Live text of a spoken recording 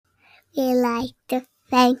We like to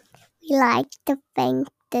thank we like to thank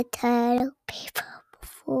the turtle people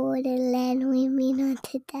for the land women on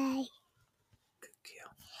today.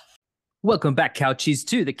 Welcome back, Couchies,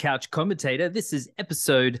 to the Couch Commentator. This is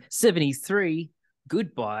episode 73.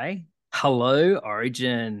 Goodbye. Hello,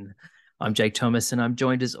 Origin. I'm Jake Thomas, and I'm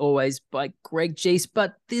joined as always by Greg Geese,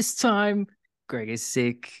 but this time Greg is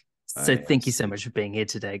sick. So thank you so much for being here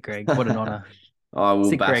today, Greg. What an honor. I will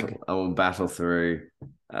Sick battle. Greg. I will battle through.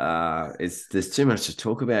 There's too much to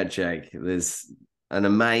talk about, Jake. There's an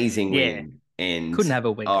amazing win and couldn't have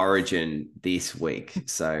a week Origin this week,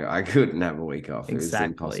 so I couldn't have a week off. Exactly.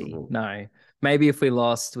 It was impossible. No, maybe if we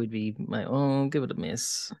lost, we'd be like, oh, give it a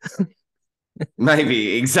miss.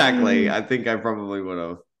 Maybe exactly. I think I probably would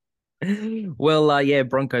have. Well,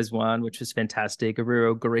 Broncos won, which was fantastic. A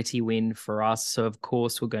real gritty win for us. So, of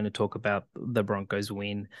course, we're going to talk about the Broncos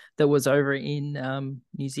win that was over in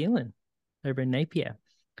New Zealand, over in Napier.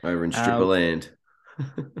 Over in Stripperland.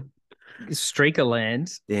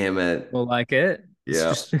 Streakerland. Damn it. More like it.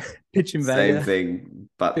 Yeah. Pitch and Same thing,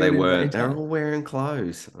 but they weren't. They're Invader. all wearing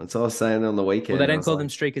clothes. That's what I was saying on the weekend. Well, they don't call them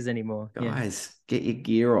streakers anymore. Guys, get your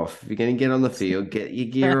gear off. If you're going to get on the field, get your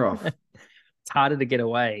gear off. It's harder to get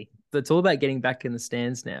away. It's all about getting back in the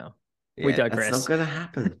stands now. Yeah, we digress. That's not going to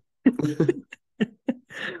happen.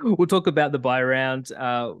 We'll talk about the bye round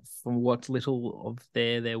from what little of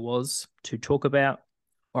there was to talk about.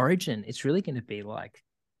 Origin, it's really going to be like,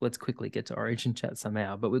 let's quickly get to Origin chat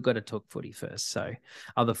somehow, but we've got to talk footy first. So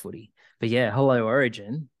other footy. But yeah, hello,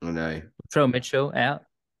 Origin. I know. Trell Mitchell out.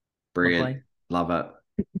 Brilliant. Love it.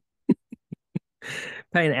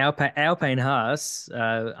 Alpine Haas,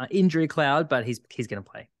 injury cloud, but he's going to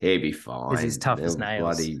play. He'll be fine. He's tough as nails.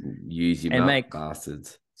 Bloody use him up,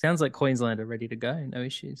 bastards. Sounds like Queensland are ready to go. No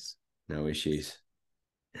issues. No issues.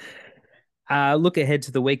 Look ahead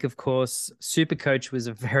to the week, of course. Supercoach was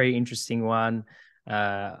a very interesting one.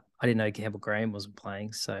 I didn't know Campbell Graham wasn't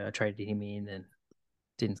playing, so I traded him in and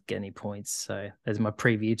didn't get any points. So there's my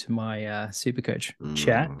preview to my Supercoach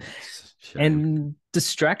chat. And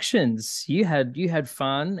distractions. You had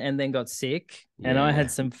fun and then got sick, and I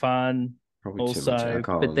had some fun. Probably also,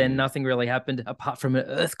 but then nothing really happened apart from an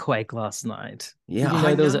earthquake last night. Yeah, Did you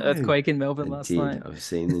know there was an earthquake in Melbourne last night? I've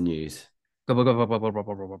seen the news. So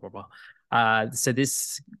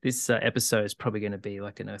this episode is probably going to be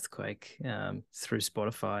like an earthquake through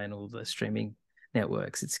Spotify and all the streaming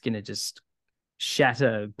networks. It's going to just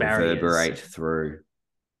shatter barriers. Reverberate through.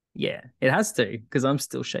 Yeah, it has to, because I'm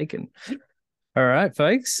still shaking. All right,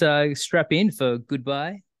 folks, strap in for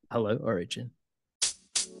goodbye. Hello, Origin.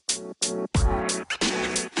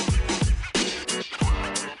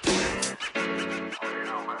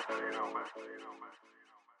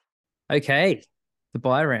 Okay, the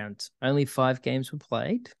bye round. Only 5 games were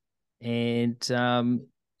played. And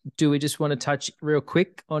do we just want to touch real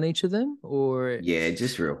quick on each of them? Or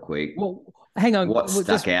just real quick. Well, hang on. What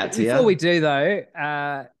stuck out to you? Before we do,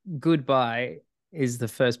 though, goodbye is the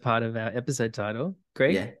first part of our episode title.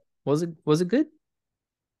 Greg, yeah. Was it good?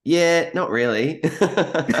 Yeah, not really.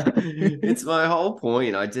 It's my whole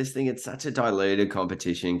point. I just think it's such a diluted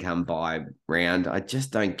competition come bye round. I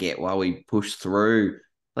just don't get why we push through.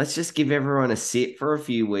 Let's just give everyone a sit for a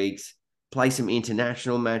few weeks, play some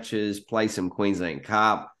international matches, play some Queensland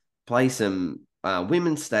Cup, play some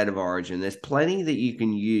women's State of Origin. There's plenty that you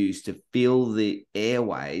can use to fill the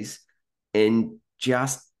airways and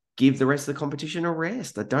just give the rest of the competition a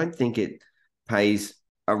rest. I don't think it pays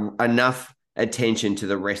enough attention to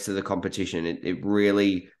the rest of the competition. It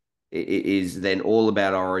really is then all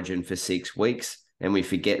about Origin for 6 weeks, and we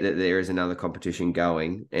forget that there is another competition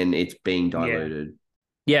going and it's being diluted.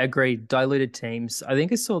 Yeah, agreed. Diluted teams. I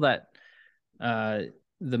think I saw that the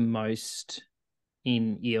most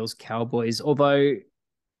in Eels Cowboys, although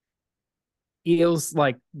Eels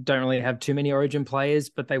don't really have too many Origin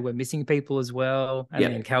players, but they were missing people as well. And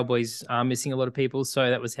then Cowboys are missing a lot of people,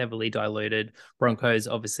 so that was heavily diluted. Broncos,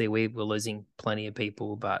 obviously, we were losing plenty of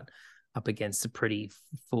people, but up against a pretty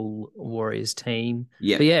full Warriors team.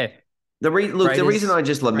 Yeah. But yeah. The reason I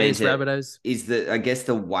just lament it is that I guess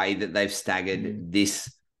the way that they've staggered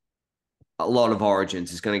this, a lot of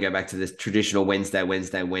Origins is going to go back to this traditional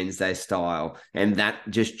Wednesday style, and that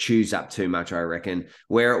just chews up too much, I reckon.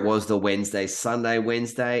 Where it was the Wednesday,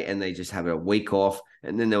 Wednesday, and they just have a week off,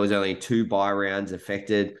 and then there was only 2 bye rounds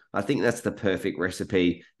affected. I think that's the perfect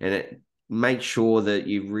recipe, and it makes sure that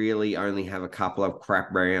you really only have a couple of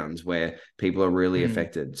crap rounds where people are really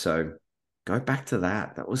affected. So go back to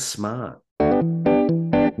that. That was smart.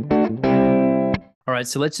 All right,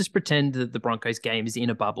 so let's just pretend that the Broncos game is in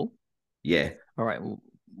a bubble. Yeah. All right.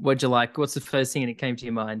 What'd you like? What's the first thing that came to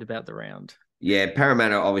your mind about the round? Yeah,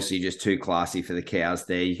 Parramatta obviously just too classy for the Cows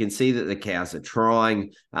there. You can see that the Cows are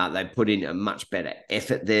trying. They put in a much better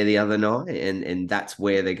effort there the other night, and that's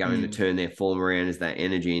where they're going to turn their form around, is that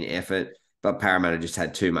energy and effort. But Parramatta just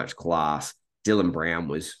had too much class. Dylan Brown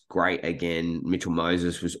was great again. Mitchell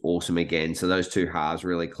Moses was awesome again. So those two halves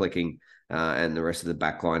really clicking, and the rest of the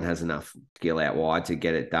back line has enough skill out wide to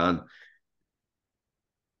get it done.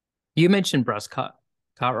 You mentioned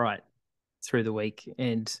Cartwright through the week,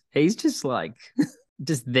 and he's just like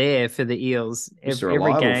just there for the Eels every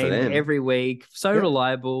game, every week. So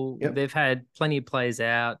reliable. Yep. They've had plenty of players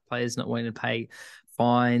out, players not wanting to pay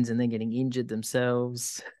fines and then getting injured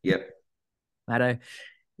themselves. Yep. Matto.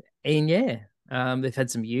 And yeah, they've had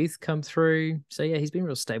some youth come through. So yeah, he's been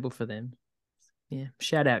real stable for them. Yeah.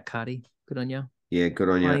 Shout out, Cardi. Good on you. Yeah, good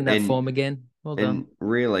on you. Finding that form again. Well done. And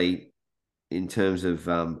really, in terms of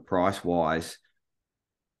price wise,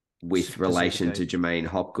 with relation to Jermaine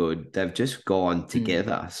Hopgood, they've just gone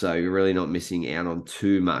together. So you're really not missing out on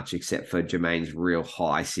too much, except for Jermaine's real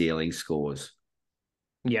high ceiling scores.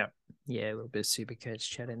 Yeah. Yeah, a little bit of super coach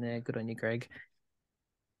chat in there. Good on you, Greg.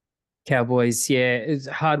 Cowboys, yeah, it's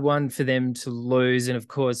a hard one for them to lose. And of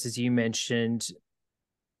course, as you mentioned,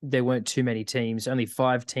 there weren't too many teams. Only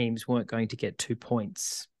 5 teams weren't going to get 2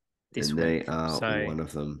 points this week. They are one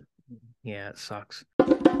of them. Yeah, it sucks.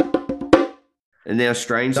 And now,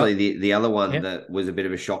 strangely, the other one that was a bit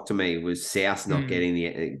of a shock to me was South not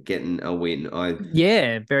getting a win.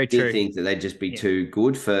 Very true. I think that they'd just be too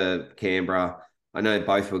good for Canberra. I know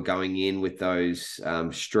both were going in with those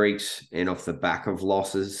streaks and off the back of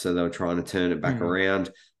losses, so they were trying to turn it back around.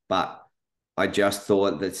 But I just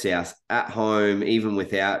thought that South at home, even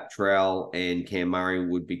without Trell and Cam Murray,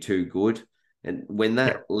 would be too good. And when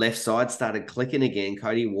that left side started clicking again,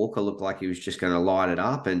 Cody Walker looked like he was just going to light it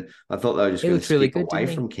up. And I thought they were just going to skip away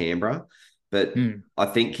from Canberra. But I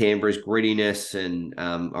think Canberra's grittiness and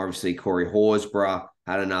obviously Corey Horsburgh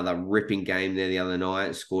had another ripping game there the other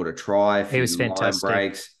night, scored a try. He was fantastic. Line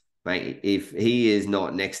breaks. Mate, if he is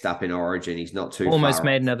not next up in Origin, he's not too almost far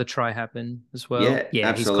made off. another try happen as well. Yeah,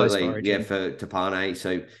 absolutely. He's close to Origin. For Tapane.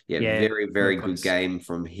 So very, very good game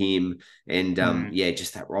from him. And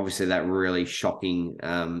just that obviously that really shocking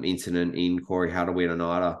incident in Corey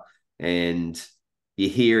Harawira-Naera. And you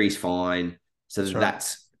hear he's fine. So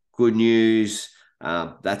that's good news.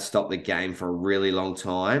 That stopped the game for a really long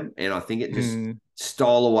time. And I think it just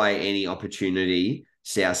stole away any opportunity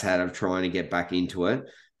South had of trying to get back into it,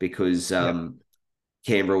 because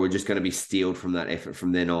Canberra were just going to be steeled from that effort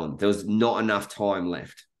from then on. There was not enough time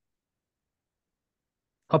left.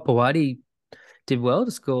 Hopewadi did well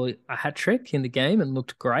to score a hat trick in the game and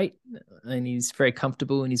looked great. And he's very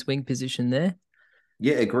comfortable in his wing position there.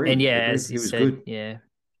 Yeah, agreed. And as he said, good.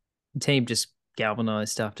 The team just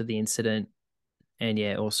galvanized after the incident. And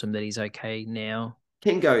awesome that he's okay now.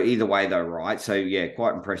 Can go either way though, right? So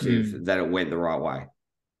quite impressive that it went the right way.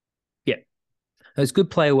 It was good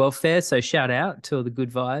player welfare, so shout out to all the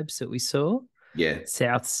good vibes that we saw. Yeah.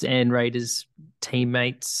 Souths and Raiders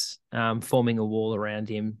teammates forming a wall around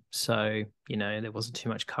him. So, there wasn't too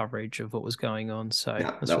much coverage of what was going on. So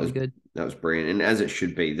that was good. That was brilliant. And as it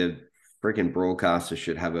should be, the freaking broadcasters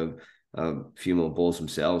should have a few more balls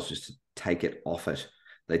themselves just to take it off it.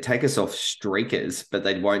 They take us off streakers, but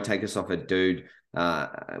they won't take us off a dude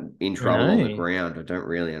in trouble on the ground. I don't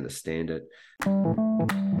really understand it.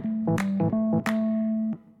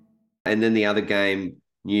 And then the other game,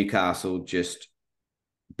 Newcastle just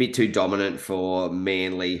a bit too dominant for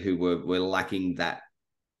Manly, who were lacking that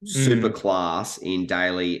super class in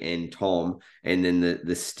Daly and Tom, and then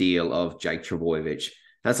the steal of Jake Trbojevic.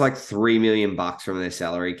 That's like $3 million from their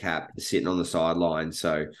salary cap sitting on the sideline.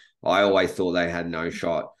 So I always thought they had no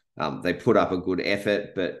shot. They put up a good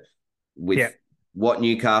effort, but with what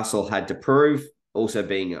Newcastle had to prove, also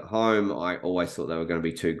being at home, I always thought they were going to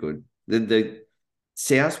be too good. The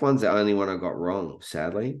South one's the only one I got wrong,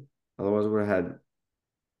 sadly. Otherwise, I would have had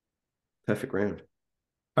perfect round.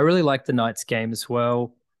 I really liked the Knights game as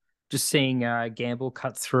well. Just seeing Gamble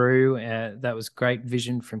cut through, that was great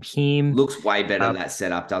vision from him. Looks way better that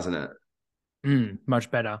setup, doesn't it? Much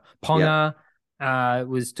better. Ponga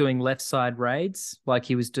was doing left side raids like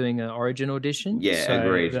he was doing an Origin audition. Yeah, so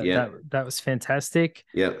agreed. That was fantastic.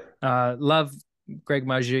 Yep. Love Greg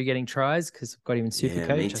Marju getting tries because I've got him in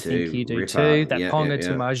Supercoach. I think you do Ripper. too. That Ponga to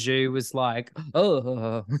Marju was like,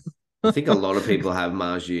 oh. I think a lot of people have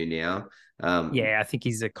Marju now. I think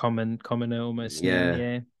he's a commoner almost.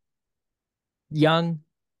 Yeah. Young,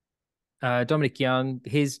 Dominic Young,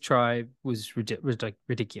 his try was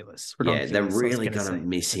ridiculous. They're really going to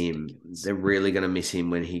miss him. They're really going to miss him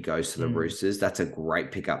when he goes to the Roosters. That's a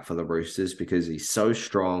great pickup for the Roosters because he's so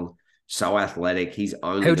strong, so athletic. He's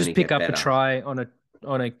only He'll going to just pick get up a better. try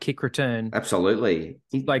on a kick return. Absolutely.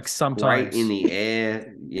 He's Like great sometimes. in the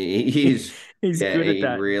air. He is. He's Yeah, good at he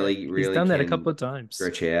that. really, He's really done that a can couple of times.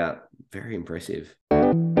 stretch out. Very impressive.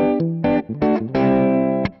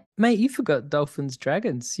 Mate, you forgot Dolphins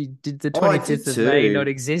Dragons. You did the Oh, I did 25th of May too. not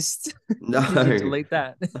exist? No. Did you delete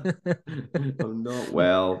that? I'm not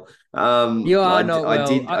well. You are not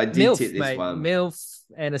well. I did tip MILF, this mate. one. MILF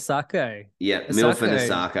and Asako. Yeah, Milf and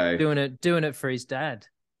Asako Asako. doing it for his dad.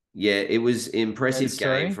 Yeah, it was You know the impressive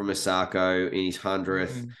game story? from Asako in his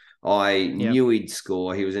 100th. Mm. I Yep. knew he'd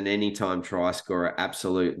score. He was an anytime try scorer,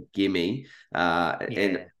 absolute gimme. And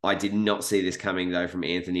Yeah. I did not see this coming, though, from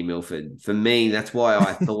Anthony Milford. For me, that's why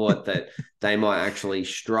I thought that they might actually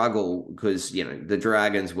struggle because, the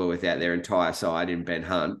Dragons were without their entire side in Ben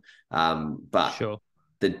Hunt. But Sure.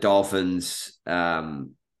 the Dolphins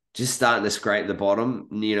just starting to scrape the bottom,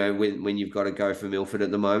 when you've got to go for Milford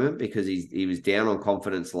at the moment because he was down on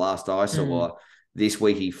confidence last I saw. This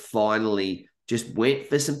week he finally just went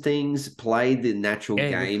for some things, played the natural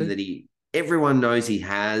game that everyone knows he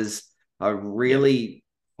has. I really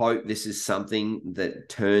hope this is something that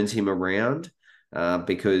turns him around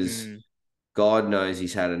because God knows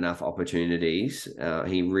he's had enough opportunities.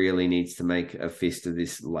 He really needs to make a fist of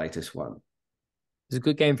this latest one. It was a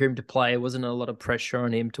good game for him to play. It wasn't a lot of pressure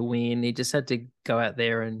on him to win. He just had to go out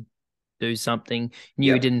there and do something.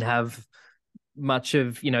 Knew he didn't have much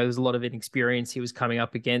of, there was a lot of inexperience he was coming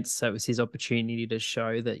up against. So it was his opportunity to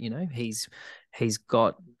show that, he's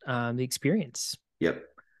got the experience. Yep.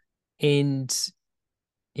 And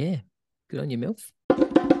yeah, good on you, MILF.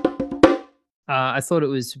 I thought it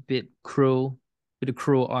was a bit of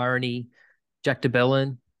cruel irony. Jack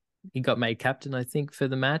DeBellin, he got made captain, I think, for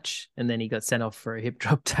the match, and then he got sent off for a hip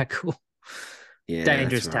drop tackle. Yeah,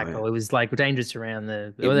 dangerous that's right. tackle. It was like dangerous around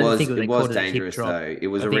the. It was dangerous though. It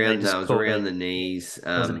was around the knees.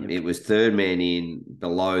 It was third man in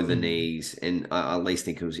below the knees, and I at least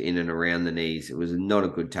think it was in and around the knees. It was not a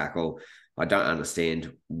good tackle. I don't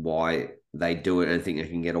understand why they do it and think they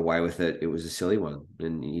can get away with it. It was a silly one,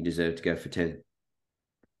 and he deserved to go for 10.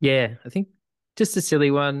 Yeah, I think just a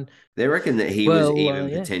silly one. They reckon that he was even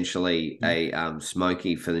potentially a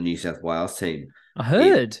smoky for the New South Wales team. I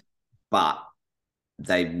heard. But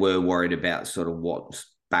they were worried about sort of what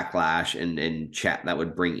backlash and chat that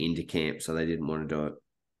would bring into camp, so they didn't want to do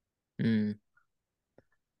it.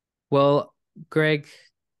 Well, Greg,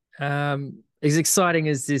 as exciting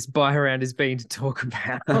as this bye round has been to talk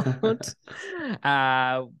about,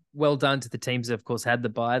 well done to the teams that, of course, had the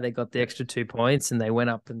bye. They got the extra 2 points and they went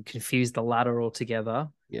up and confused the ladder altogether.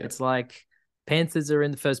 Yeah. It's like Panthers are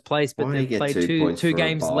in the first place, but they've played two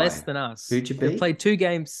games less than us. Who'd you beat? They've played 2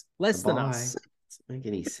 games less than us. Doesn't make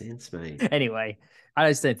any sense, mate. Anyway, I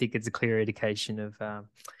just don't think it's a clear indication of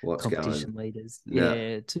competition leaders.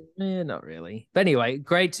 No. Yeah, not really. But anyway,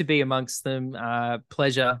 great to be amongst them.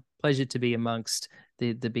 Pleasure to be amongst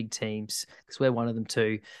the big teams because we're one of them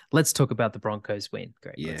too. Let's talk about the Broncos win.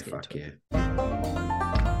 Great. Yeah, fuck yeah.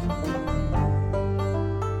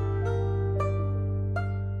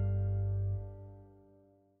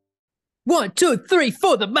 1, 2, 3,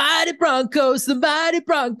 4. The Mighty Broncos. The Mighty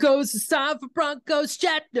Broncos. It's time for Broncos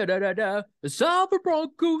Chat. It's time for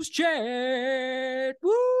Broncos Chat.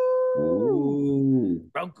 Woo! Ooh.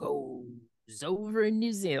 Broncos over in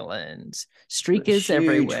New Zealand. Streakers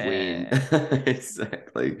everywhere. Win.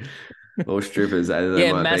 Exactly. All strippers.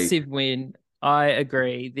 Massive win. I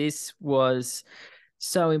agree. This was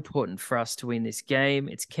so important for us to win this game.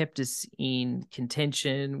 It's kept us in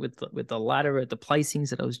contention with the ladder at the placings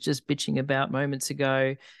that I was just bitching about moments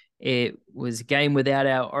ago. It was a game without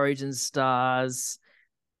our origin stars.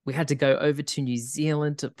 We had to go over to New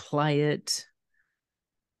Zealand to play it.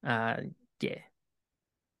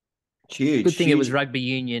 Huge. Good thing it was rugby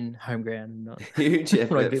union home ground. Not huge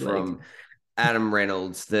effort from Adam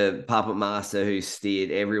Reynolds, the puppet master who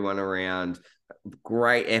steered everyone around.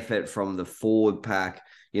 Great effort from the forward pack.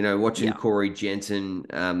 Watching Corey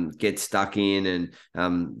Jensen get stuck in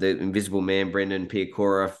and the invisible man, Brendan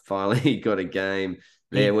Piakora, finally got a game.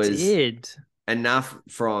 There was enough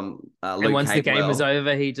from Luke And once Capewell. the game was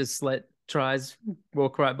over, he just let tries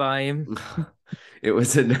walk right by him. It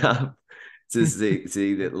was enough to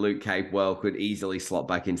see that Luke Capewell could easily slot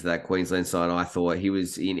back into that Queensland side. I thought he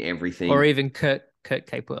was in everything. Or even Kurt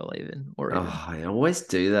Capewell even. I always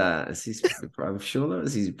do that. I'm sure that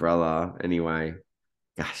was his brother. Anyway,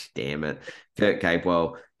 gosh damn it. Kurt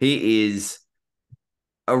Capewell. He is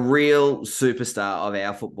a real superstar of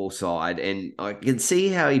our football side. And I can see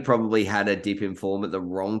how he probably had a dip in form at the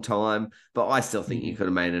wrong time. But I still think you could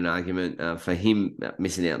have made an argument for him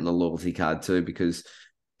missing out on the loyalty card too, because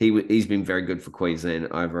he's been very good for Queensland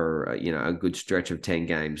over a good stretch of 10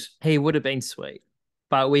 games. He would have been sweet,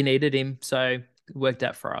 but we needed him, so it worked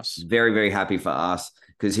out for us. Very, very happy for us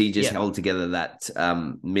because he just Yep. held together that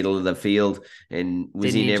middle of the field and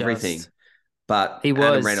was Didn't in he everything. just? But He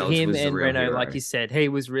Adam was Reynolds him was the and real Renault, hero. like you said, he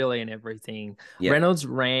was really in everything. Yep. Reynolds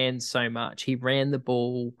ran so much. He ran the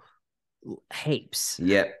ball heaps.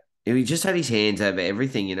 Yep. He just had his hands over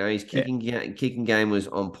everything. His kicking game was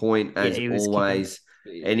on point as he was always.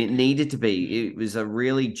 And it needed to be. It was a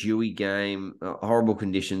really dewy game, horrible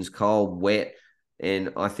conditions, cold, wet.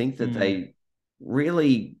 And I think that they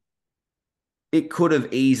really, it could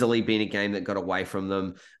have easily been a game that got away from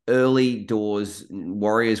them. Early doors,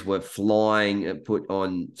 Warriors were flying and put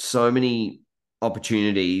on so many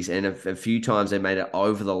opportunities. And a few times they made it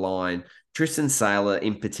over the line. Tristan Saylor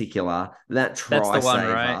in particular, that try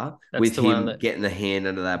saver right? with him getting the hand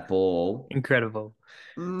under that ball. Incredible.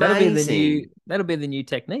 Amazing. That'll be the new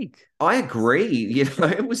technique. I agree.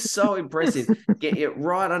 It was so impressive. Get it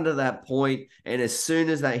right under that point, and as soon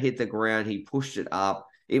as they hit the ground, he pushed it up.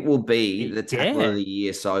 It will be the tackler of the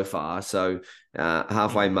year so far. So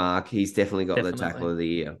halfway mark, he's definitely got the tackler of the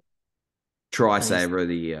year. Try saver of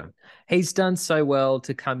the year. He's done so well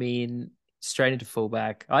to come in straight into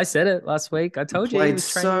fullback. I said it last week. I told you he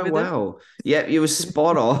was training so with well. him. Yeah, you were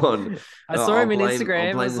spot on. I saw him on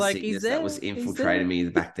Instagram. I was the like, sickness he's there. that was infiltrating me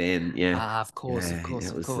back then. Yeah. Of course.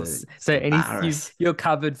 So you're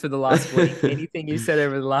covered for the last week. Anything you said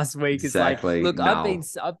over the last week exactly. is like, look, no.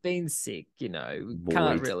 I've been sick.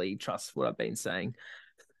 Can't really trust what I've been saying.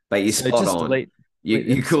 But you're spot on.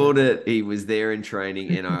 You called it. He was there in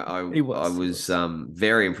training, and I was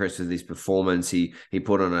very impressed with his performance. He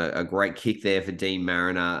put on a great kick there for Dean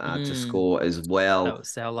Mariner to score as well. That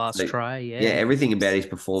was our last try. Yeah, everything about his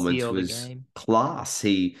performance was class.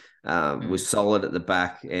 He was solid at the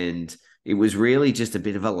back, and it was really just a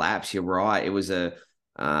bit of a lapse. You're right. It was a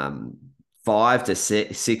 5 to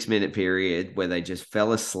 6 minute period where they just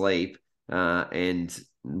fell asleep, and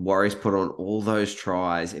Warriors put on all those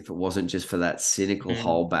tries. If it wasn't just for that cynical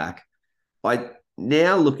holdback,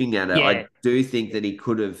 now looking at it, I do think that he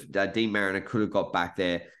could have, Dean Mariner could have got back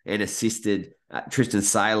there and assisted Tristan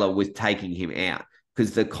Saylor with taking him out,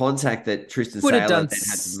 because the contact that Tristan Saylor then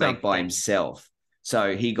had to make by himself.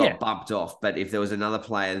 So he got bumped off. But if there was another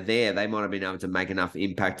player there, they might have been able to make enough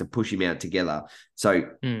impact to push him out together. So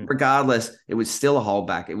regardless, it was still a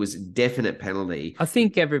holdback. It was a definite penalty. I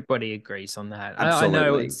think everybody agrees on that. Absolutely. I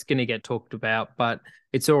know it's going to get talked about, but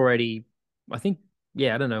it's already, I think,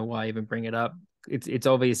 I don't know why I even bring it up. It's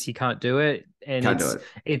obvious he can't do it. And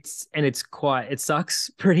it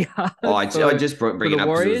sucks pretty hard. I just bring it up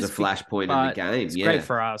because it was a flashpoint in the game. It's great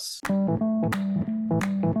for us.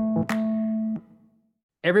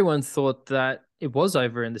 Everyone thought that it was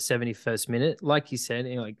over in the 71st minute, like you said,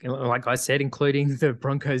 like I said, including the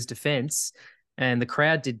Broncos defense, and the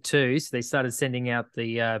crowd did too. So they started sending out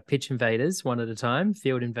the pitch invaders one at a time,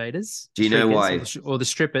 field invaders. Do you know why? Or the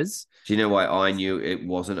strippers. Do you know why I knew it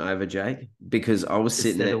wasn't over, Jake? Because I was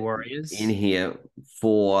sitting in here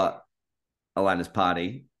for Alana's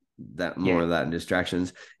party, more of that and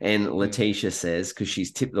distractions. And Letitia says, because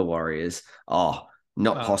she's tipped the Warriors,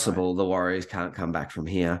 not possible. Right. The Warriors can't come back from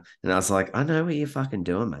here. And I was like, I know what you're fucking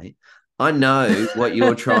doing, mate. I know what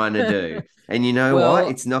you're trying to do. And you know what?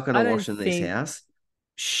 It's not going to wash in this house.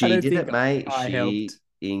 She did it, mate. She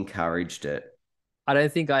encouraged it. I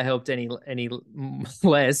don't think I helped any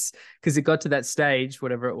less, because it got to that stage,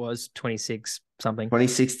 whatever it was, 26 something.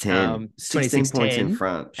 26-10. 16 points in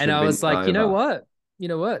front. And I was like, you know what?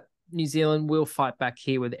 New Zealand will fight back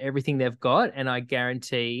here with everything they've got, and I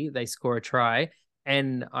guarantee they score a try.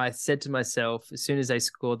 And I said to myself, as soon as they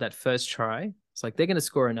scored that first try, it's like, they're going to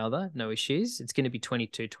score another, no issues. It's going to be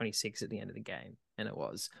 22-26 at the end of the game. And it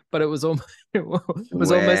was. But it was almost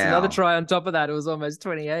almost another try on top of that. It was almost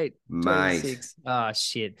 28, 26. Oh,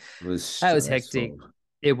 shit. That was hectic.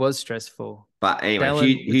 It was stressful. But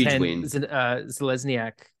anyway, huge win.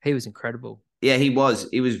 Zelezniak, he was incredible. Yeah, he was.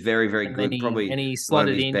 He was very, very good. Probably he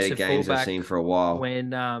slotted one of his better games I've seen for a while.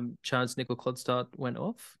 When Chance Nickel-Clodstart went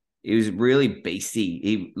off. He was really beasty.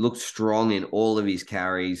 He looked strong in all of his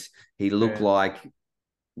carries. He looked like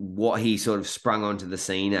what he sort of sprung onto the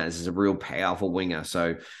scene as a real powerful winger.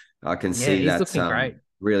 So I can see that's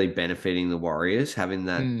really benefiting the Warriors, having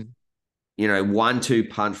that, 1-2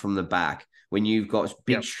 punch from the back when you've got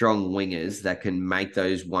big, strong wingers that can make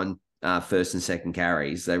those first and second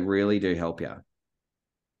carries. They really do help you.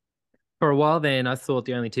 For a while then, I thought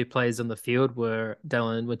the only two players on the field were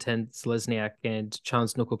Dylan Witten-Selesniak and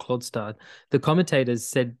Chance Knuckle-Klodstad. The commentators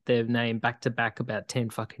said their name back to back about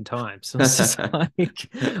 10 fucking times. So it's just like,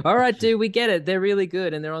 all right, dude, we get it. They're really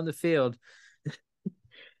good and they're on the field.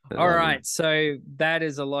 All right, so that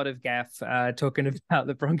is a lot of gaff talking about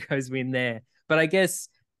the Broncos win there. But I guess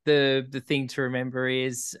the thing to remember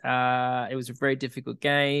is it was a very difficult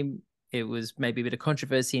game. It was maybe a bit of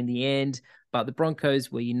controversy in the end, but the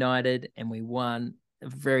Broncos were united and we won a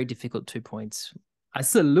very difficult 2 points. I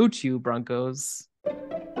salute you, Broncos.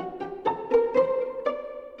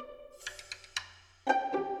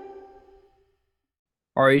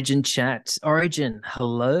 Origin chat. Origin.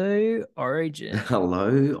 Hello, Origin.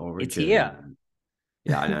 Hello, Origin. It's here.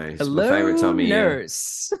 Yeah, I know. It's Hello, my favorite time of year.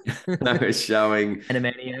 nurse. I was showing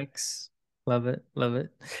Animaniacs. Love it. Love it.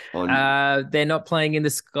 on. They're not playing in the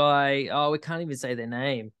sky. Oh, we can't even say their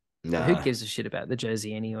name. Nah. Who gives a shit about the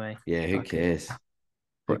jersey anyway? Yeah, who Fuck it. cares?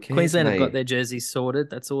 Who cares, Queensland have got mate? their jerseys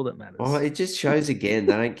sorted. That's all that matters. Oh, it just shows again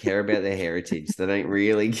they don't care about their heritage. They don't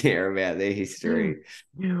really care about their history.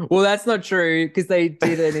 Well, that's not true because they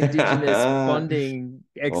did an Indigenous bonding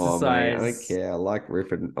exercise. Oh, mate, I don't care. I like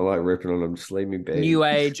ripping on them. Just leave me be. New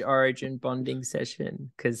Age Origin bonding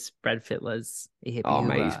session because Brad Fittler's a hippie. Oh,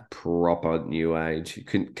 mate, he's proper New Age.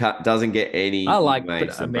 Doesn't get any New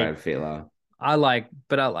Age than Brad Fittler. I like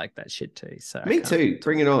that shit too. So me too.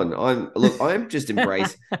 Bring it on. I'm just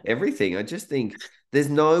embrace everything. I just think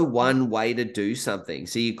there's no one way to do something.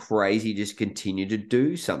 So you're crazy, just continue to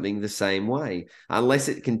do something the same way, unless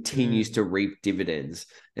it continues to reap dividends,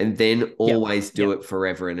 and then always do it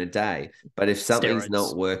forever and a day. But if something's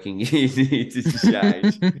not working, you need to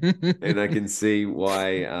change. And I can see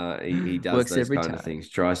why he does Works those kind of things.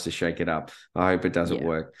 Tries to shake it up. I hope it doesn't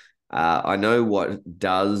work. I know what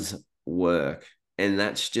does work, and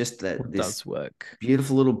that's just this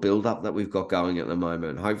beautiful little build-up that we've got going at the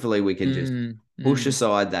moment. Hopefully we can just push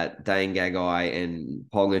aside that Dane Gagai and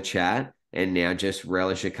Ponga chat and now just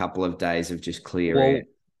relish a couple of days of just clear air.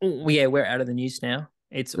 Yeah, we're out of the news now.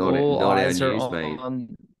 It's not eyes are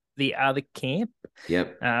on the other camp.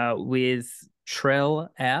 Yep. With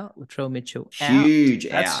Latrell Mitchell huge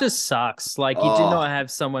out. That just sucks. Like you do not have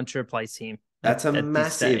someone to replace him. That's a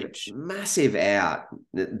massive out.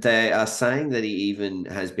 They are saying that he even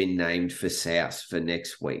has been named for South for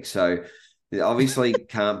next week. So it obviously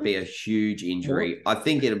can't be a huge injury. I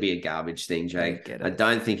think it'll be a garbage thing, Jake. I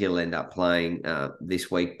don't think he'll end up playing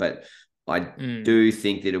this week, but I do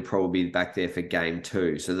think that he'll probably be back there for game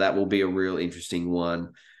 2. So that will be a real interesting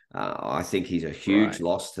one. I think he's a huge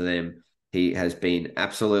loss to them. He has been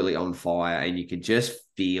absolutely on fire, and you could just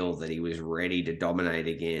feel that he was ready to dominate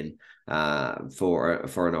again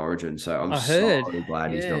for an Origin. So I'm so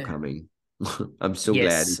glad he's not coming. I'm still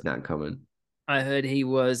glad he's not coming. I heard he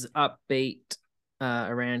was upbeat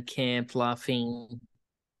around camp, laughing,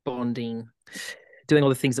 bonding, doing all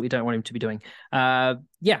the things that we don't want him to be doing.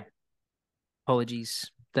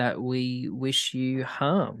 Apologies that we wish you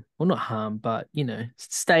harm. Well, not harm, but,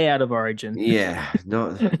 stay out of Origin. Yeah,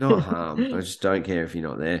 not harm. I just don't care if you're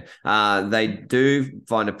not there. They do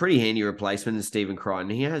find a pretty handy replacement in Stephen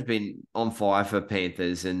Crichton. He has been on fire for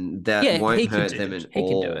Panthers, and that won't hurt them at all. He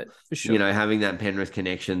can do it, for sure. Having that Penrith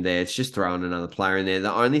connection there, it's just throwing another player in there.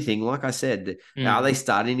 The only thing, like I said, are they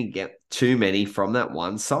starting to get too many from that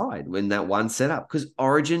one side when that one setup? Because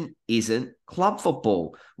Origin isn't club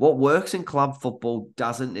football. What works in club football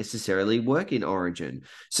doesn't necessarily work in Origin.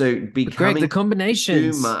 So becoming the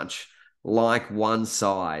combinations too much like one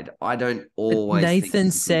side, I don't always.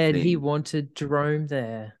 Nathan said he wanted Jerome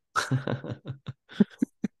there.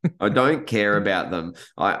 I don't care about them.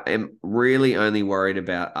 I am really only worried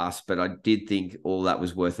about us, but I did think all that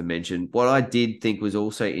was worth a mention. What I did think was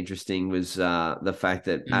also interesting was the fact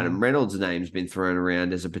that Adam Reynolds' name's been thrown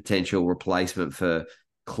around as a potential replacement for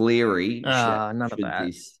Cleary. None of that.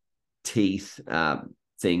 This teeth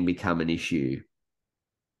thing become an issue?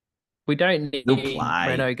 We don't need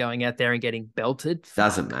Reno going out there and getting belted.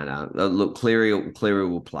 Doesn't matter. Look, Cleary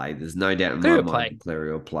will play. There's no doubt in my mind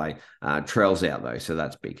Cleary will play. Trell's out though, so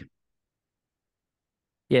that's big.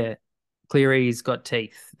 Yeah. Cleary's got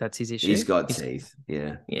teeth. That's his issue. He's got teeth.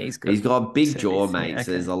 Yeah. Yeah, he's There's a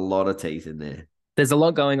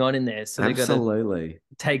lot going on in there. So absolutely.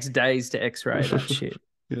 It takes days to X-ray that shit.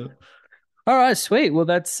 Yeah. All right, sweet. Well,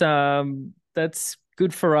 that's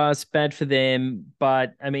good for us, bad for them.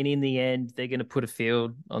 But I mean, in the end, they're going to put a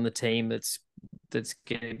field on the team that's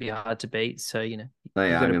going to be hard to beat. So you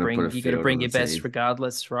got to bring your best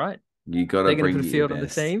regardless, right? You got to. They're going to put a field on the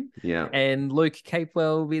team. Yeah. And Luke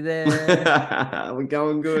Capewell will be there. We're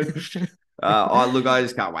going good. I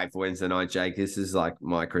just can't wait for Wednesday night, Jake. This is like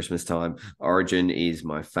my Christmas time. Origin is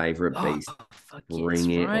my favorite Oh, beast. fuck yes,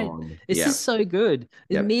 Bring it right? on. This Yeah, is so good.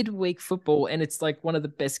 yep, Midweek football, and it's like one of the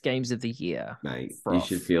best games of the year. mate. You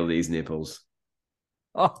should Froth. feel these nipples.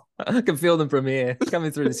 Oh, I can feel them from here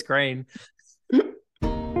coming through the screen.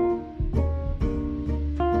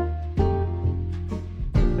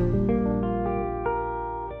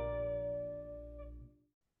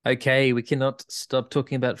 Okay, we cannot stop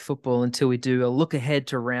talking about football until we do a look ahead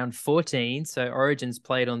to round 14. So Origins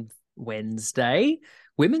played on Wednesday.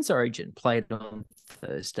 Women's Origin played on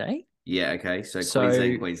Thursday. Yeah, okay. So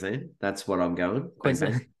So Queensland. That's what I'm going. Bang, bang.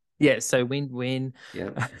 Queensland. Yeah, so win.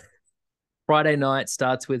 Yeah. Friday night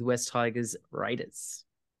starts with West Tigers Raiders.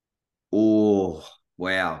 Oh,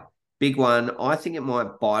 wow. Big one. I think it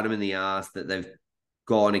might bite them in the ass that they've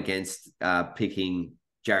gone against picking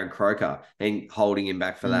Jared Croker and holding him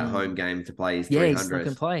back for that home game to play his Yeah, he's not 300th. going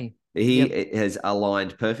to play. He has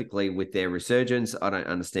aligned perfectly with their resurgence. I don't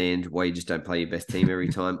understand why you just don't play your best team every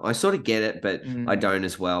time. I sort of get it, but I don't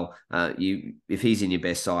as well. If he's in your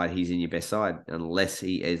best side, he's in your best side, unless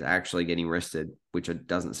he is actually getting rested, which it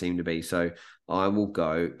doesn't seem to be. So I will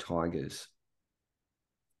go Tigers.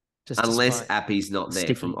 Unless Appy's not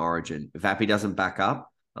there from Origin. If Appy doesn't back up,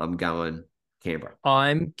 I'm going Canberra.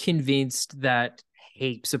 I'm convinced that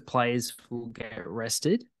heaps of players will get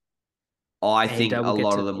rested. I think a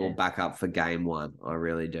lot of them will back up for game one. I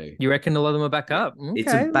really do. You reckon a lot of them will back up? Okay,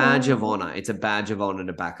 it's a badge of honor. It's a badge of honor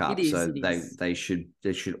to back up. It is, so they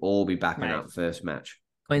should all be backing up first match.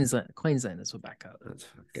 Queenslanders will back up. That's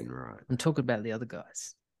fucking right. I'm talking about the other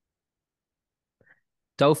guys.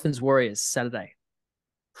 Dolphins Warriors Saturday.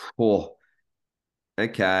 Oh,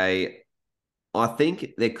 okay. I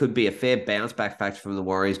think there could be a fair bounce back factor from the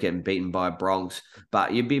Warriors getting beaten by Bronx,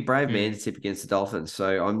 but you'd be a brave man to tip against the Dolphins.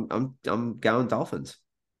 So I'm going Dolphins.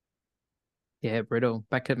 Yeah, Brittle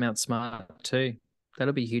back at Mount Smart too.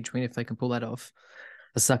 That'll be a huge win if they can pull that off.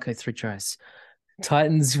 Asako 3 tries.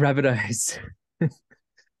 Titans Rabbitohs.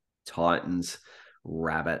 Titans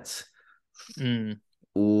Rabbits.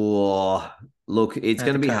 Oh, look, it's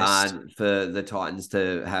going to be hard for the Titans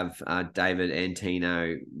to have David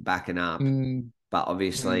Antino backing up, but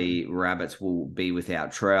obviously Rabbits will be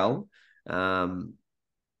without Trell.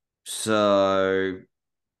 So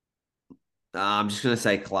I'm just going to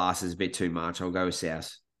say class is a bit too much. I'll go with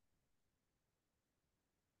South.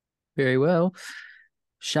 Very well.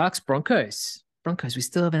 Sharks Broncos. Broncos, we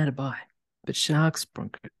still haven't had a bye. But Sharks,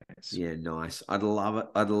 Broncos. Yeah, nice. I'd love it.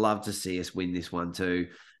 I'd love to see us win this one too.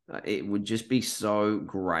 It would just be so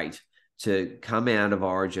great to come out of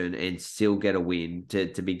Origin and still get a win. To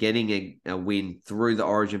be getting a win through the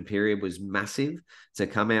Origin period was massive. To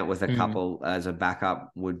come out with a couple as a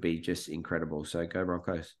backup would be just incredible. So go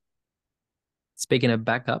Broncos. Speaking of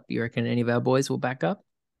backup, you reckon any of our boys will back up?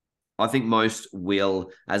 I think most will.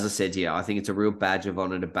 As I said to you, I think it's a real badge of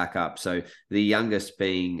honor to back up. So the youngest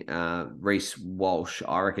being Reece Walsh,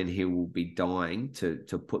 I reckon he will be dying to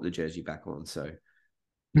put the jersey back on. So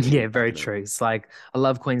yeah, very true. It's like, I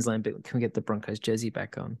love Queensland, but can we get the Broncos jersey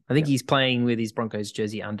back on? I think he's playing with his Broncos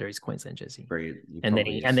jersey under his Queensland jersey. Brilliant. And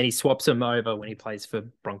then he swaps them over when he plays for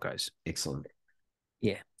Broncos. Excellent.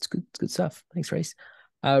 Yeah, it's good. It's good stuff. Thanks, Reece.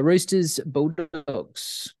 Roosters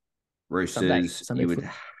Bulldogs. Roosters, Sunday you would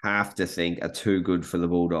have to think are too good for the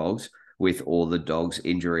Bulldogs with all the dogs'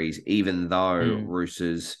 injuries, even though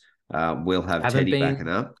Roosters will have Teddy backing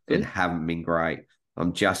up and haven't been great.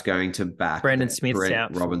 I'm just going to back Brandon Smith's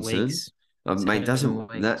out Robinson. for weeks. Mate,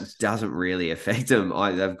 that doesn't really affect them.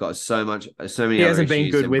 They've got so many he other hasn't been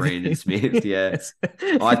issues good than with Brandon Smith. Yeah,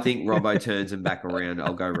 I think Robbo turns him back around.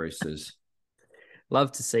 I'll go Roosters.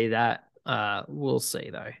 Love to see that. We'll see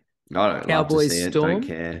though. I don't Cowboys love to see Storm. it. Don't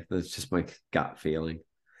care. That's just my gut feeling.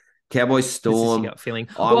 Cowboys Storm. Gut feeling.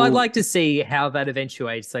 I'd like to see how that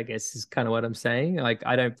eventuates, I guess, is kind of what I'm saying. Like,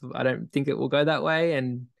 I don't think it will go that way.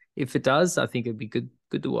 And if it does, I think it'd be good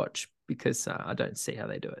to watch because I don't see how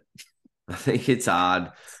they do it. I think it's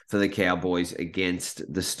hard for the Cowboys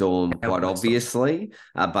against the Storm, quite obviously.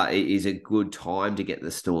 But it is a good time to get the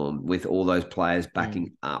Storm with all those players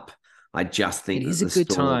backing up. I just think it is a good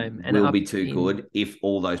time and will be too good if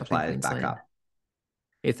all those players back up.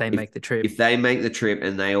 If they make the trip. If they make the trip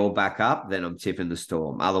and they all back up, then I'm tipping the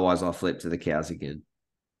Storm. Otherwise, I'll flip to the Cows again.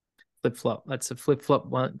 Flip-flop. That's a flip-flop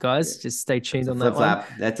one, guys. Yeah. Just stay tuned on that one.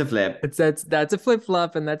 That's a flip. That's a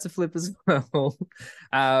flip-flop, and that's a flip as well.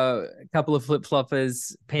 A couple of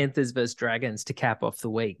flip-floppers, Panthers versus Dragons to cap off the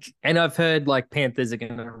week. And I've heard, like, Panthers are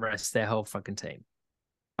going to rest their whole fucking team.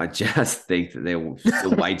 I just think that they're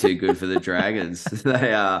still way too good for the Dragons.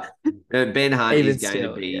 They are. Ben Hunt Even is going to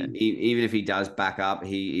still, be, yeah. even if he does back up,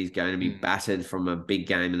 he is going to be Mm. battered from a big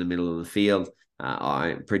game in the middle of the field.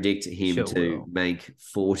 I predict him Sure to will. make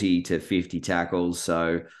 40 to 50 tackles.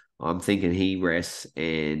 So I'm thinking he rests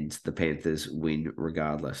and the Panthers win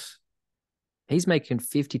regardless. He's making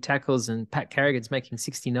 50 tackles and Pat Carrigan's making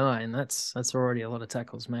 69. That's already a lot of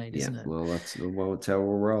tackles made, Yeah, isn't it? well, that's how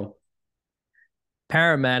we'll roll.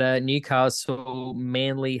 Parramatta, Newcastle,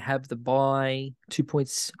 Manly have the bye, 2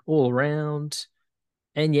 points all around.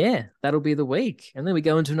 And yeah, that'll be the week. And then we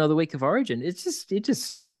go into another week of Origin. It just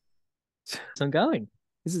it's ongoing.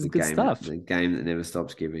 This is good stuff. The game that never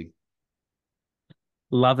stops giving.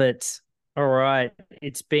 Love it. All right.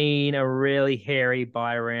 It's been a really hairy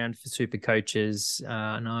buy round for super coaches,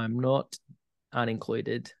 and I'm not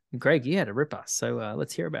unincluded. Greg, you had a ripper, so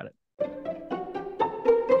let's hear about it.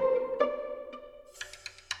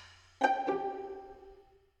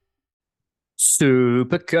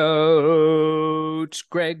 Super coach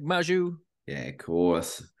Greg Maju. Yeah, of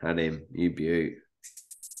course. Had him. You beaut.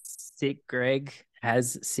 Sick Greg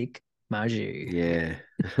has sick Maju. Yeah.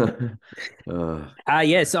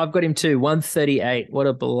 Yeah, so I've got him too. 138. What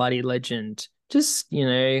a bloody legend. Just,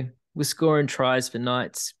 we're scoring tries for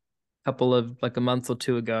Knights a month or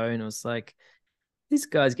two ago, and it was like, this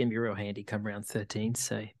guy's gonna be real handy come round 13.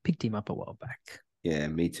 So picked him up a while back. Yeah,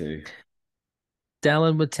 me too.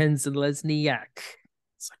 Dallin Lesniak.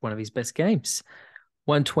 It's like one of his best games.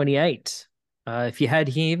 128. If you had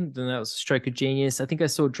him, then that was a stroke of genius. I think I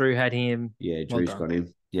saw Drew had him. Yeah, Well Drew's done. got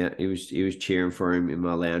him. Yeah, he was cheering for him in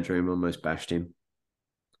my lounge room. Almost bashed him.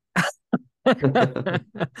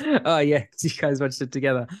 Oh yeah, you guys watched it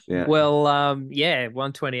together. Yeah. Well,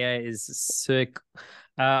 128 is sick.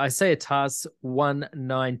 I say a task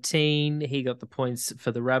 119. He got the points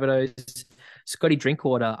for the Rabbitohs. Scotty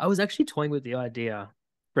Drinkwater. I was actually toying with the idea,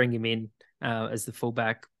 bring him in as the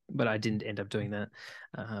fullback, but I didn't end up doing that.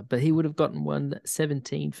 But he would have gotten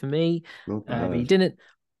 117 for me. But he didn't.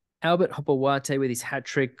 Albert Hopewate with his hat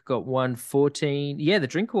trick got 114. Yeah, the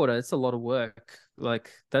Drinkwater, it's a lot of work.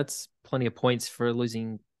 Like, that's plenty of points for a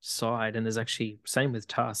losing side. And there's actually, same with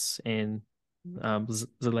Tuss and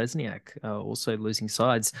Zalesniak, also losing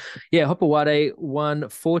sides. Yeah, Hopewate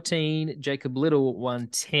 114, Jacob Little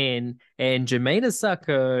 110, and Jermaine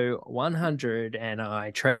Asako 100. And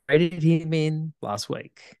I traded him in last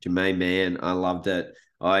week. Jermaine, man, I loved it.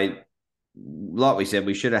 Like we said,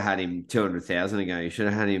 we should have had him 200,000 ago. You should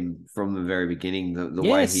have had him from the very beginning. The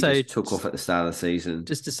way he just took off at the start of the season.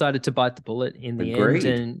 Just decided to bite the bullet in the Agreed.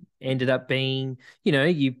 end and ended up being,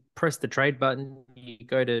 you press the trade button, you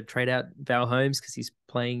go to trade out Val Holmes because he's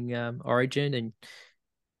playing Origin, and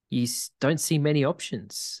you don't see many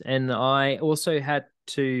options. And I also had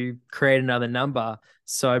to create another number.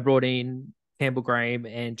 So I brought in Campbell Graham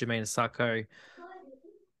and Jermaine Asako.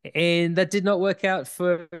 And that did not work out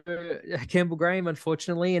for Campbell Graham,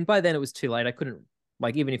 unfortunately. And by then it was too late. I couldn't,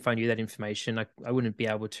 even if I knew that information, I wouldn't be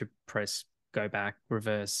able to press go back,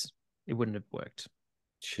 reverse. It wouldn't have worked.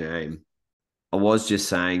 Shame. I was just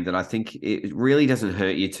saying that I think it really doesn't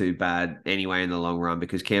hurt you too bad anyway in the long run,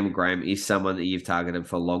 because Campbell Graham is someone that you've targeted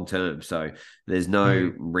for long term. So there's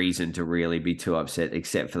no reason to really be too upset,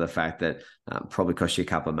 except for the fact that probably cost you a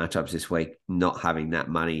couple of matchups this week, not having that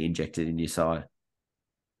money injected in your side.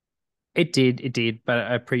 It did, but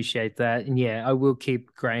I appreciate that. And yeah, I will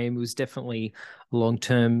keep Graham. It was definitely a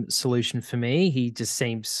long-term solution for me. He just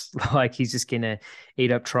seems like he's just going to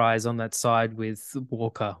eat up tries on that side with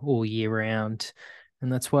Walker all year round.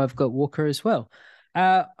 And that's why I've got Walker as well.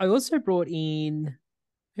 I also brought in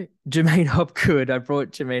Jermaine Hopgood. I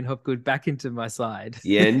brought Jermaine Hopgood back into my side.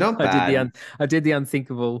 Yeah, not bad. I did the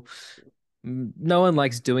unthinkable. No one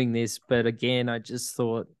likes doing this, but again, I just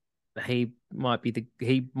thought he might be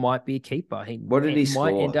a keeper. What did he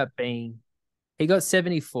might score? end up being. He got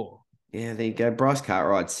 74. Yeah, there you go. Bryce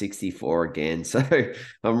Cartwright 64 again. So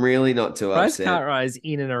I'm really not too Bryce upset. Cartwright's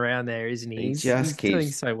in and around there, isn't he? He's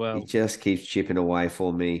doing so well. He just keeps chipping away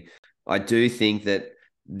for me. I do think that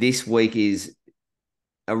this week is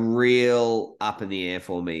a real up in the air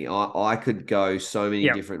for me. I could go so many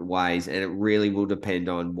different ways, and it really will depend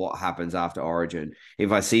on what happens after Origin.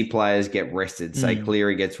 If I see players get rested, say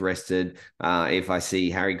Cleary gets rested, if I see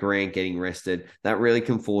Harry Grant getting rested, that really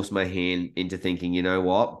can force my hand into thinking, you know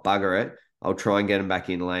what, bugger it. I'll try and get him back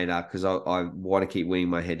in later because I want to keep winning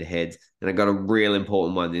my head-to-heads. And I got a real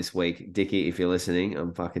important one this week. Dickie, if you're listening,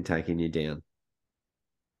 I'm fucking taking you down.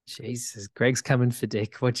 Jesus, Greg's coming for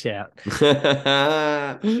Dick. Watch out.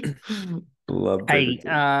 Love Hey,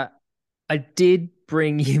 I did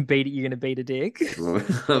bring you beat it. You're going to beat a dick.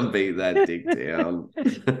 Beat that dick down.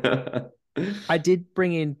 I did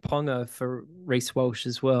bring in Ponga for Reece Walsh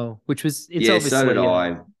as well, it's Yeah, so did obviously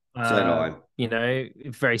I. So did I. a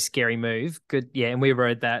very scary move. Good, yeah, and we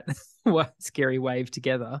rode that scary wave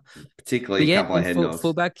together. Particularly But a yeah, couple of in head knocks.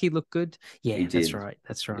 fullback, he looked good. He Yeah, that's did. right.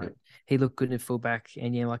 That's right. Yeah. He looked good in fullback,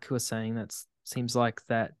 and yeah, like you were saying, that seems like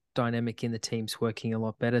that dynamic in the team's working a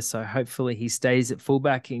lot better. So hopefully he stays at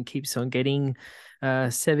fullback and keeps on getting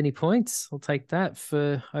 70 points. I'll take that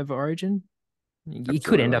for over Origin. He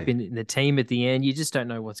could end up Absolutely. in the team at the end. You just don't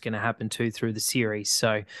know what's going to happen through the series.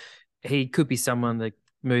 So he could be someone that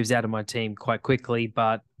moves out of my team quite quickly.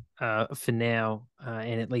 But for now,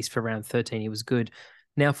 and at least for round 13, he was good.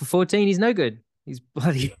 Now for 14, he's no good. He's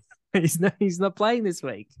bloody. He's not playing this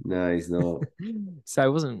week. No, he's not. So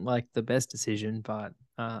it wasn't like the best decision, but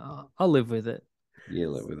I'll live with it. Yeah,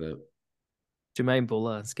 live with it. Jermaine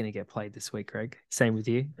Buller is going to get played this week, Greg. Same with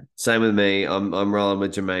you. Same with me. I'm rolling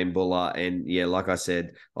with Jermaine Buller, and yeah, like I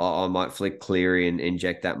said, I might flick Cleary and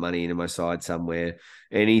inject that money into my side somewhere.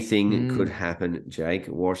 Anything could happen, Jake.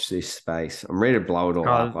 Watch this space. I'm ready to blow it all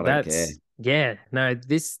up. I don't care. Yeah, no,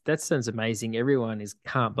 that sounds amazing. Everyone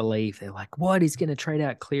can't believe they're like, what? He's going to trade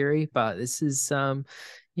out Cleary, but this is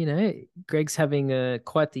Greg's having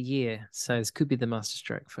quite the year, so this could be the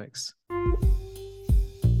masterstroke, folks.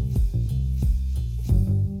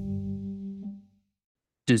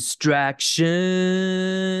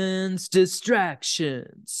 Distractions.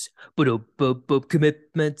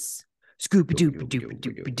 Commitments. Scooby-Doo.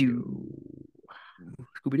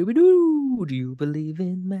 Scooby-Doo. Do you believe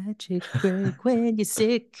in magic, Greg, when you're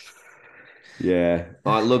sick? Yeah.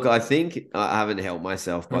 Look, I think I haven't helped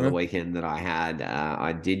myself by the weekend that I had.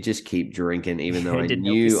 I did just keep drinking, even though I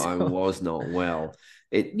knew I was not well.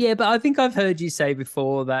 Yeah, but I think I've heard you say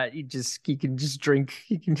before that you can just drink.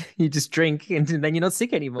 You just drink and then you're not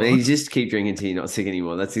sick anymore. You just keep drinking until you're not sick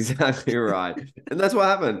anymore. That's exactly right. And that's what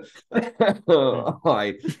happened.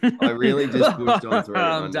 I really just pushed on through.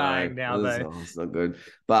 I'm dying now, though. It's not good.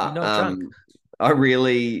 But you're not drunk. I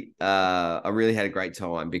really had a great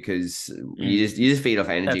time because you just feed off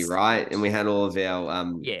energy, right? And we had all of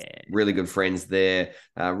our really good friends there.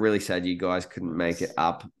 Really sad you guys couldn't make it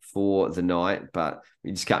up for the night, but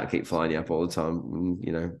we just can't keep flying you up all the time.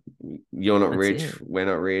 You know, you're not rich, we're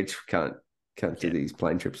not rich. Can't do these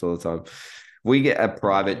plane trips all the time. We get a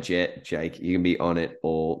private jet, Jake. You can be on it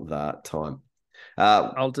all the time.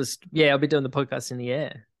 I'll be doing the podcast in the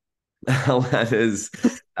air. Alana's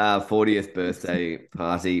 40th birthday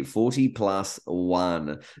party,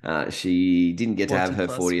 40+1. She didn't get to have her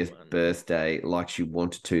 40th birthday like she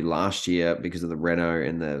wanted to last year because of the reno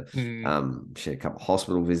and she had a couple of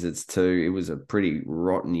hospital visits too. It was a pretty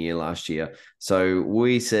rotten year last year. So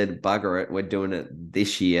we said, bugger it, we're doing it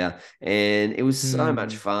this year. And it was so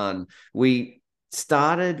much fun. We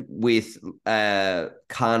started with a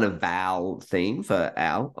carnival theme for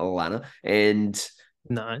Alana, and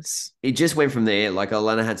nice. It just went from there. Like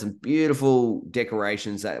Alana had some beautiful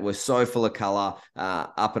decorations that were so full of color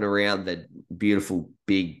up and around the beautiful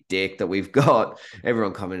big deck that we've got.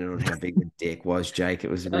 Everyone commented on how big the deck was, Jake. It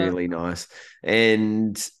was really nice.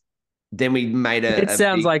 And then we made It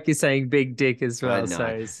sounds like you're saywe big dick as well. So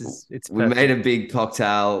it's we made a big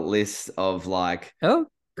cocktail list of like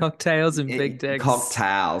cocktails and big decks.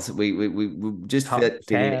 Cocktails. We just fit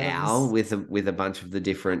in owl with a bunch of the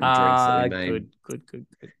different drinks that we made. Good.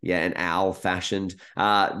 Yeah, an owl fashioned.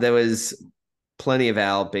 There was plenty of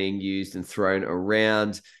owl being used and thrown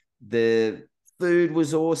around. The food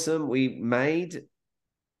was awesome. We made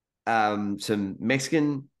some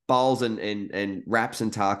Mexican bowls and wraps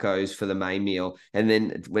and tacos for the main meal. And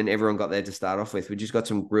then when everyone got there to start off with, we just got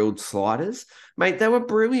some grilled sliders. Mate, they were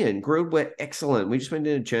brilliant. Grilled were excellent. We just went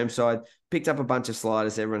into Chermside, picked up a bunch of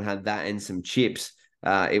sliders. Everyone had that and some chips.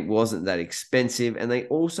 It wasn't that expensive. And they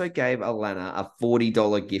also gave Alana a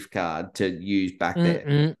 $40 gift card to use back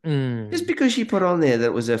there. Just because she put on there that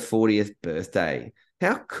it was her 40th birthday.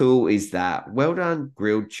 How cool is that? Well done,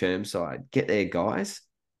 Grilled Chermside. Get there, guys.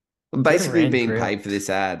 I'm basically being paid for this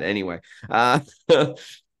ad anyway. That's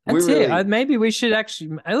it. Maybe we should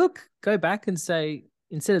actually go back and say,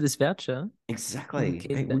 instead of this voucher. Exactly.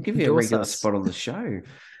 We'll give you a regular spot on the show.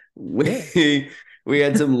 We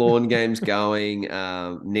had some lawn games going.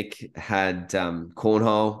 Nick had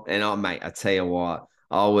cornhole. And mate, I tell you what,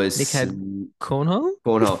 Nick had cornhole?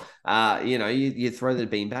 Cornhole. You throw the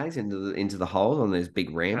beanbags into the hole on those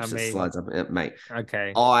big ramps that slides up. Mate.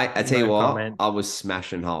 Okay. I tell you what, I was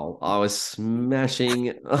smashing hole. I was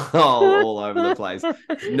smashing hole all over the place.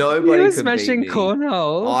 Nobody could beat me.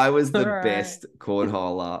 Cornhole. I was the best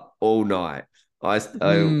cornholer all night.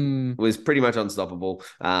 I was pretty much unstoppable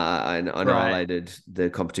and annihilated the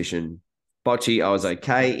competition. Bocce, I was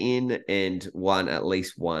okay in and won at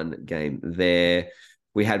least one game there.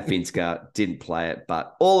 We had Finska, didn't play it,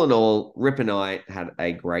 but all in all, Rip and I had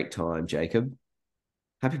a great time, Jacob.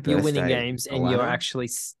 Happy birthday, You're winning games and you're Alana. actually...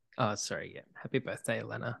 Oh, sorry. Yeah. Happy birthday,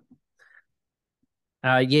 Elena.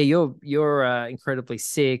 You're incredibly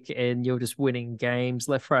sick and you're just winning games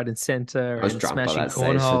left, right, and center I was and drunk by smashing that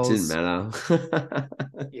stage, so it didn't cornholes. matter.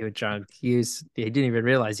 You were drunk. You didn't even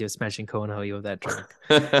realize you were smashing cornhole. You were that drunk.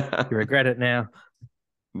 You regret it now.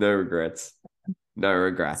 No regrets. No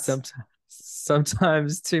regrets.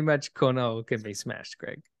 Sometimes too much cornhole can be smashed,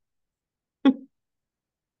 Greg.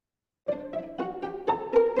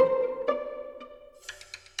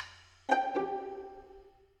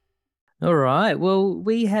 All right. Well,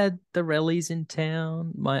 we had the Rellies in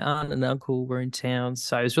town. My aunt and uncle were in town,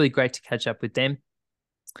 so it was really great to catch up with them.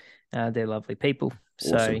 They're lovely people.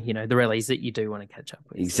 So, Awesome. The Rellies that you do want to catch up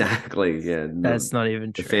with. Exactly. Yeah. That's not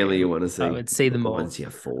even true. The family you want to see. I would see them all. Once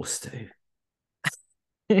you're forced to.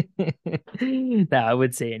 No, I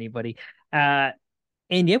would see anybody. And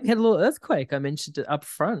yeah, we had a little earthquake. I mentioned it up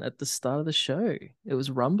front at the start of the show. It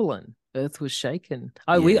was rumbling. Earth was shaking.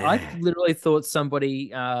 I literally thought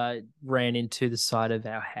somebody ran into the side of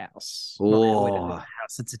our house. Not a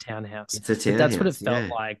house, it's a townhouse. It's a townhouse. But that's what it felt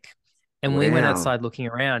like. And we went outside looking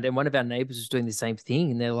around, and one of our neighbors was doing the same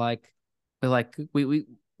thing. And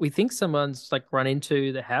we think someone's like run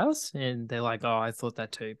into the house, and they're like, oh, I thought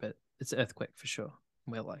that too, but it's an earthquake for sure.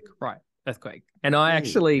 And we're like, right, earthquake. And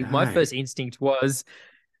my first instinct was,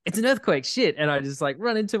 it's an earthquake, shit. And I just like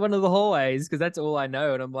run into one of the hallways because that's all I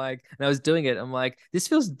know. And I was doing it. I'm like, this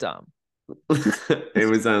feels dumb. It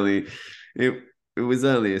was only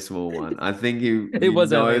a small one. I think you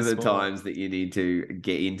know the times that you need to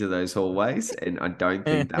get into those hallways, and I don't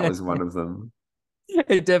think that was one of them.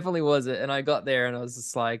 It definitely wasn't. And I got there and I was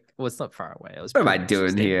just like, well, it's not far away. I was what am I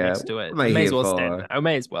doing here? Next to it. I may as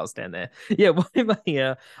well stand there. Yeah, why am I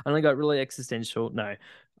here? And I got really existential. No.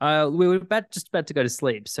 We were just about to go to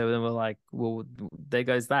sleep. So then we're like, well, there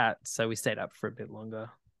goes that. So we stayed up for a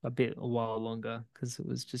while longer, because it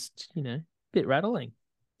was just, a bit rattling,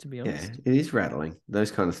 to be honest. Yeah, it is rattling.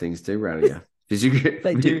 Those kind of things do rattle you.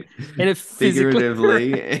 They do. And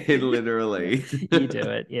figuratively and literally. You do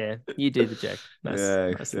it. Yeah. You do the joke.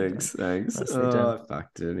 Thanks. I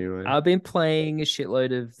fucked it anyway. I've been playing a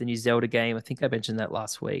shitload of the new Zelda game. I think I mentioned that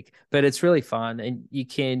last week, but it's really fun and you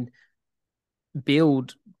can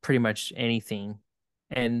build pretty much anything.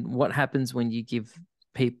 And what happens when you give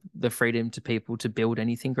the freedom to people to build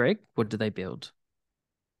anything, Greg? What do they build?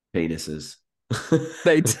 Penises.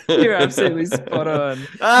 You're absolutely spot on.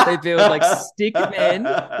 They build like stick men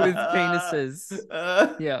with penises.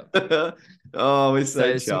 Yeah. Oh, we're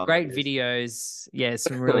so some great videos. Yeah,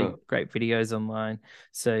 some really great videos online.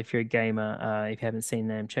 So if you're a gamer, if you haven't seen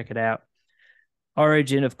them, check it out.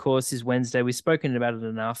 Origin, of course, is Wednesday. We've spoken about it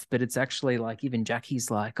enough, but it's actually like even Jackie's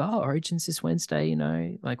like, oh, Origin's this Wednesday,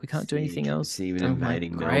 like we can't do anything else. It's even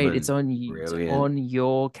invading Melbourne. Great, it's on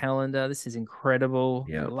your calendar. This is incredible.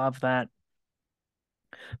 I love that.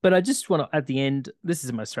 But I just want to, at the end, this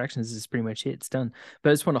is my distractions. This is pretty much it. It's done. But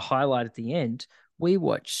I just want to highlight at the end, we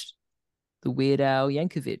watched the Weird Al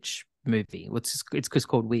Yankovic movie. It's just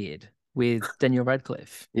called Weird, with Daniel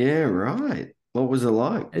Radcliffe. Yeah, right. What was it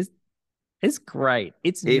like? It's great.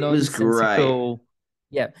 It was great.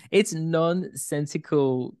 Yeah, it's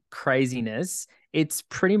nonsensical craziness. It's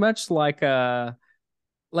pretty much like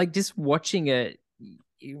just watching it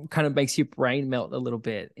kind of makes your brain melt a little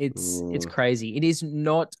bit. It's crazy. It is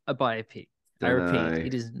not a biopic. I repeat,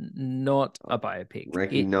 it is not a biopic.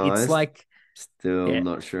 Recognized. It's like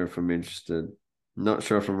not sure if I'm interested. Not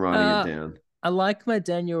sure if I'm writing it down. I like my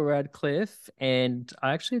Daniel Radcliffe, and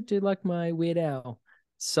I actually do like my Weird Al.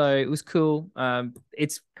 So it was cool.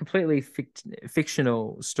 It's completely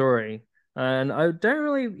fictional story, and I don't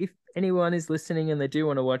really. If anyone is listening and they do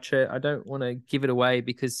want to watch it, I don't want to give it away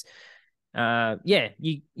because,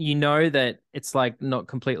 you know that it's like not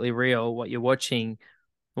completely real what you're watching,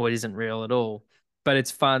 or it isn't real at all. But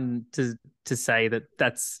it's fun to say that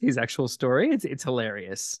that's his actual story. It's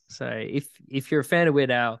hilarious. So if you're a fan of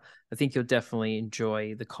Weird Al, I think you'll definitely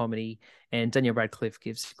enjoy the comedy. And Daniel Radcliffe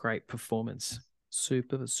gives a great performance.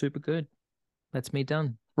 Super, super good. That's me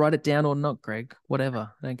done. Write it down or not, Greg.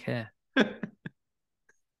 Whatever. I don't care.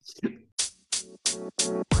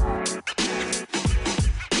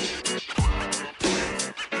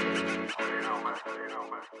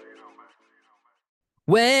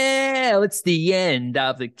 Well, it's the end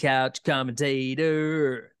of the Couch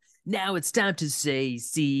Commentator. Now it's time to say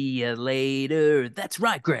see you later. That's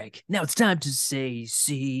right, Greg. Now it's time to say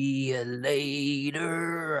see you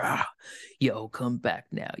later. Yo, come back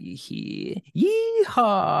now, you hear?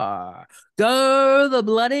 Yeehaw! Go the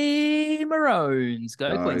bloody Maroons.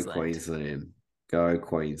 Go Queensland. Queensland. Go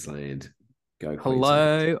Queensland. Go Queensland.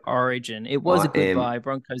 Hello, Origin. It was a good bye.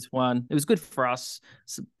 Broncos won. It was good for us.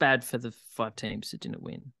 It's bad for the 5 teams that didn't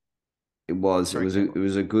win. It was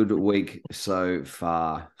a good week so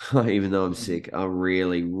far. Even though I'm sick, I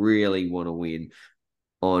really, really want to win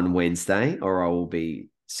on Wednesday, or I will be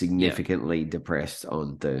significantly depressed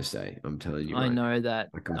on Thursday. I'm telling you. I know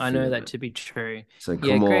that. I know that to be true. So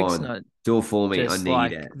come Greg's on, not do it for me. I just need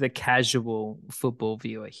like it. the casual football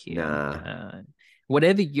viewer here. Nah.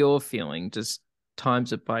 Whatever you're feeling, just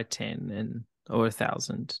times it by 10 or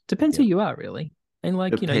 1,000. Depends who you are, really. And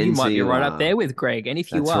you might be right up there with Greg. And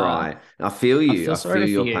if you That's are, right. I feel you. I feel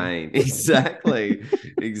your you. pain. Exactly.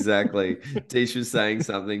 Exactly. Tish was saying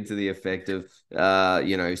something to the effect of,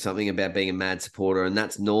 something about being a mad supporter, and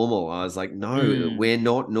that's normal. I was like, no, we're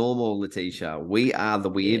not normal, Letitia. We are the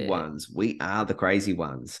weird ones. We are the crazy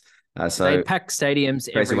ones. So they pack stadiums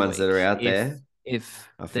every ones week that are out there. If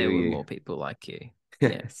there were more people like you. Yeah,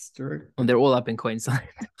 it's true. And they're all up in Queensland,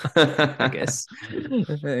 I guess.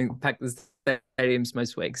 Pack the stadiums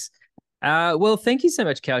most weeks. Well, thank you so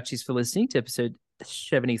much, Couchies, for listening to episode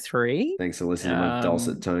 73. Thanks for listening to my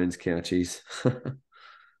dulcet tones, Couchies.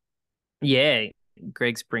 Yeah,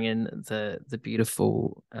 Greg's bringing the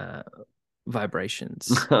beautiful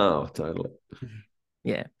vibrations. Oh, totally.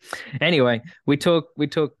 Yeah. Anyway, we talk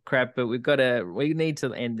crap, but we need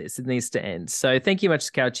to end this. It needs to end. So thank you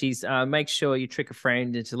much, Couchies. Make sure you trick a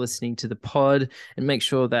friend into listening to the pod, and make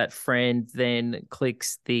sure that friend then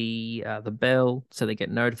clicks the bell so they get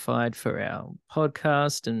notified for our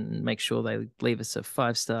podcast, and make sure they leave us a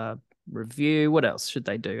 5-star review. What else should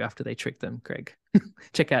they do after they trick them, Greg?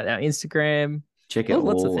 Check out our Instagram. Check it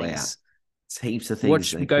lots all of things. Out. It's heaps of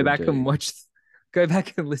things. Go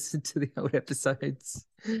back and listen to the old episodes.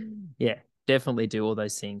 Yeah, definitely do all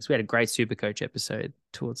those things. We had a great Supercoach episode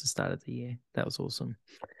towards the start of the year. That was awesome.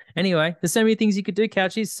 Anyway, there's so many things you could do,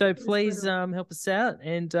 Couchies. So please help us out,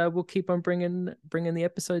 and we'll keep on bringing the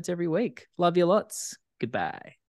episodes every week. Love you lots. Goodbye.